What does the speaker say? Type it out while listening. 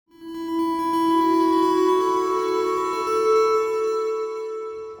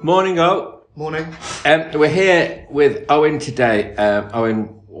Morning, O. Morning. We're here with Owen today. Owen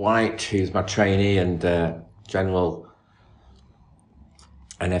White, who's my trainee and general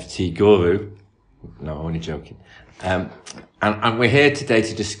NFT guru. No, I'm only joking. And we're here today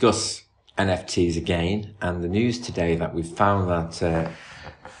to discuss NFTs again. And the news today that we've found that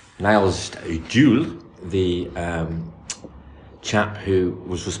Niles Jewell, the chap who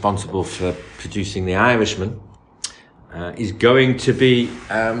was responsible for producing The Irishman, is going to be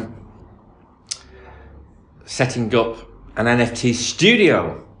setting up an NFT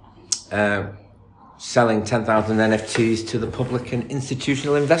studio, selling 10,000 NFTs to the public and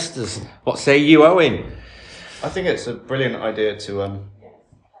institutional investors. What say you, Owen? I think it's a brilliant idea to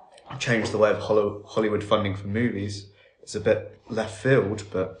change the way of Hollywood funding for movies. It's a bit left field,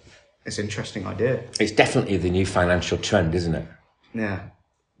 but it's an interesting idea. It's definitely the new financial trend, isn't it? Yeah.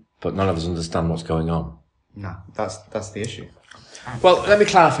 But none of us understand what's going on. No, that's the issue. Well, let me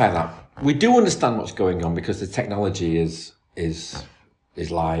clarify that. We do understand what's going on because the technology is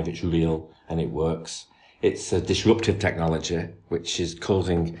live, it's real, and it works. It's a disruptive technology which is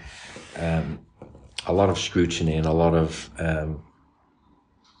causing a lot of scrutiny and a lot of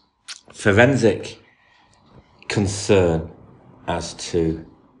forensic concern as to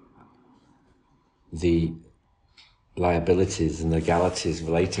the liabilities and legalities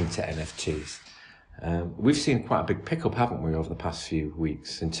relating to NFTs. We've seen quite a big pickup, haven't we, over the past few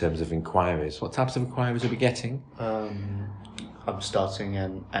weeks in terms of inquiries. What types of inquiries are we getting? I'm starting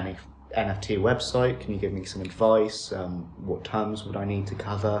an NFT website. Can you give me some advice? What terms would I need to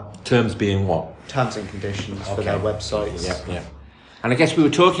cover? Terms being what? Terms and conditions for their websites. Yeah. And I guess we were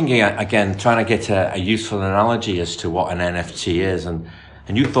talking again, trying to get a useful analogy as to what an NFT is. And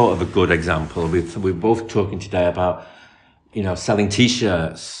you thought of a good example. We're both talking today about, selling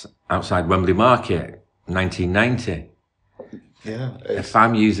T-shirts outside Wembley Market, 1990. Yeah. If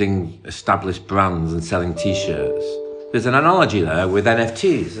I'm using established brands and selling T-shirts, there's an analogy there with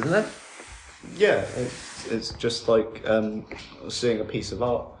NFTs, isn't there? Yeah, it's just like seeing a piece of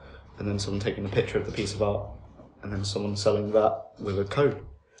art and then someone taking a picture of the piece of art and then someone selling that with a code.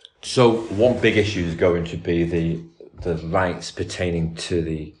 So one big issue is going to be the rights pertaining to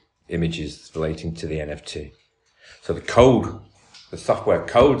the images relating to the NFT. So the software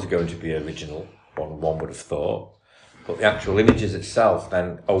codes are going to be original, one would have thought, but the actual images itself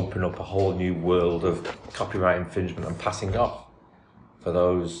then open up a whole new world of copyright infringement and passing off for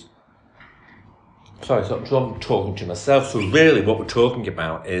those. Sorry, so I'm talking to myself. So really what we're talking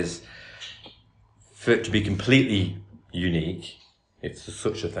about is for it to be completely unique, if there's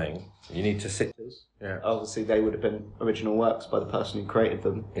such a thing, you need to sit. Yeah. Obviously they would have been original works by the person who created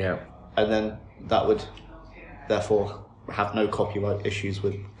them. Yeah. And then that would therefore have no copyright issues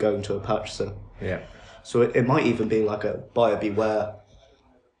with going to a purchaser. Yeah. So it might even be like a buyer beware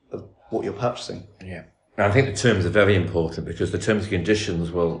of what you're purchasing. Yeah. And I think the terms are very important because the terms and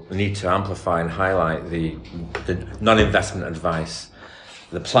conditions will need to amplify and highlight the non-investment advice.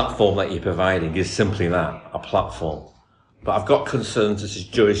 The platform that you're providing is simply that, a platform. But I've got concerns such as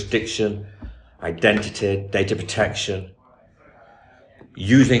jurisdiction, identity, data protection,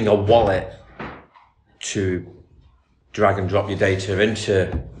 using a wallet to drag and drop your data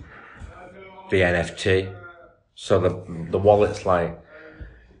into the NFT. So the wallets like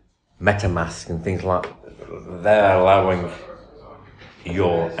MetaMask and things like that, they're allowing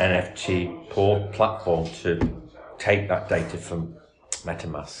your NFT platform to take that data from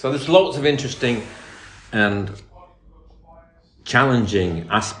MetaMask. So there's lots of interesting and challenging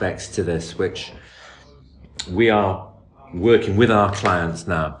aspects to this, which we are working with our clients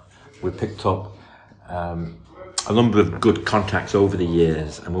now. We've picked up a number of good contacts over the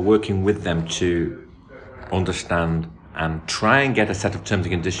years, and we're working with them to understand and try and get a set of terms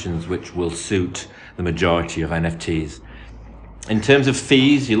and conditions which will suit the majority of NFTs. In terms of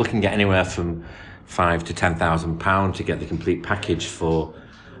fees, you're looking at anywhere from £5,000 to £10,000 to get the complete package for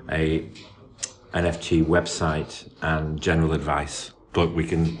a NFT website and general advice. But we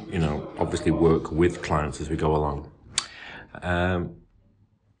can, obviously work with clients as we go along.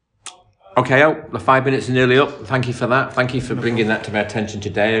 Okay, the 5 minutes are nearly up. Thank you for that. Thank you for bringing that to my attention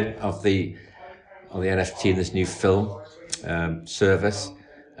today of the NFT in this new film service.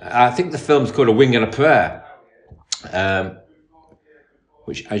 I think the film's called A Wing and a Prayer,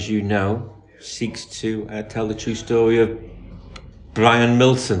 which, as you know, seeks to tell the true story of Brian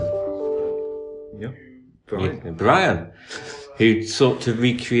Milton. Yeah, Brian, who sought to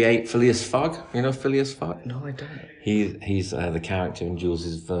recreate Phileas Fogg. You know Phileas Fogg? No, I don't. He's the character in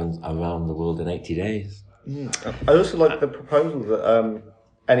Jules' films Around the World in 80 Days. I also like the proposal that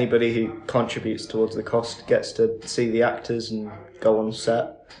anybody who contributes towards the cost gets to see the actors and go on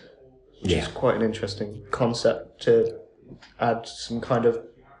set, which is quite an interesting concept to add some kind of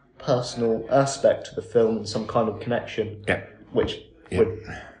personal aspect to the film and some kind of connection, which would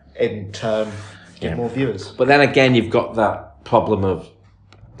in turn get more viewers. But then again, you've got that problem of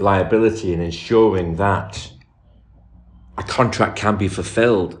liability and ensuring that a contract can be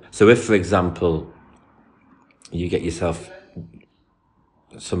fulfilled. So if, for example, you get yourself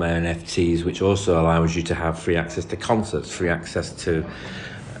some NFTs, which also allows you to have free access to concerts, free access to,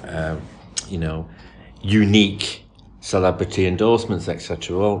 unique celebrity endorsements,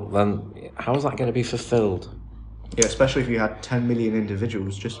 etc. Well, then how is that going to be fulfilled? Yeah, especially if you had 10 million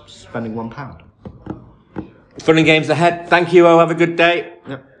individuals just spending £1. Fun and games ahead. Thank you all. Have a good day.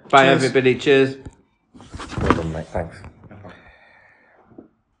 Yep. Bye, Cheers. everybody. Cheers. Well done, mate. Thanks.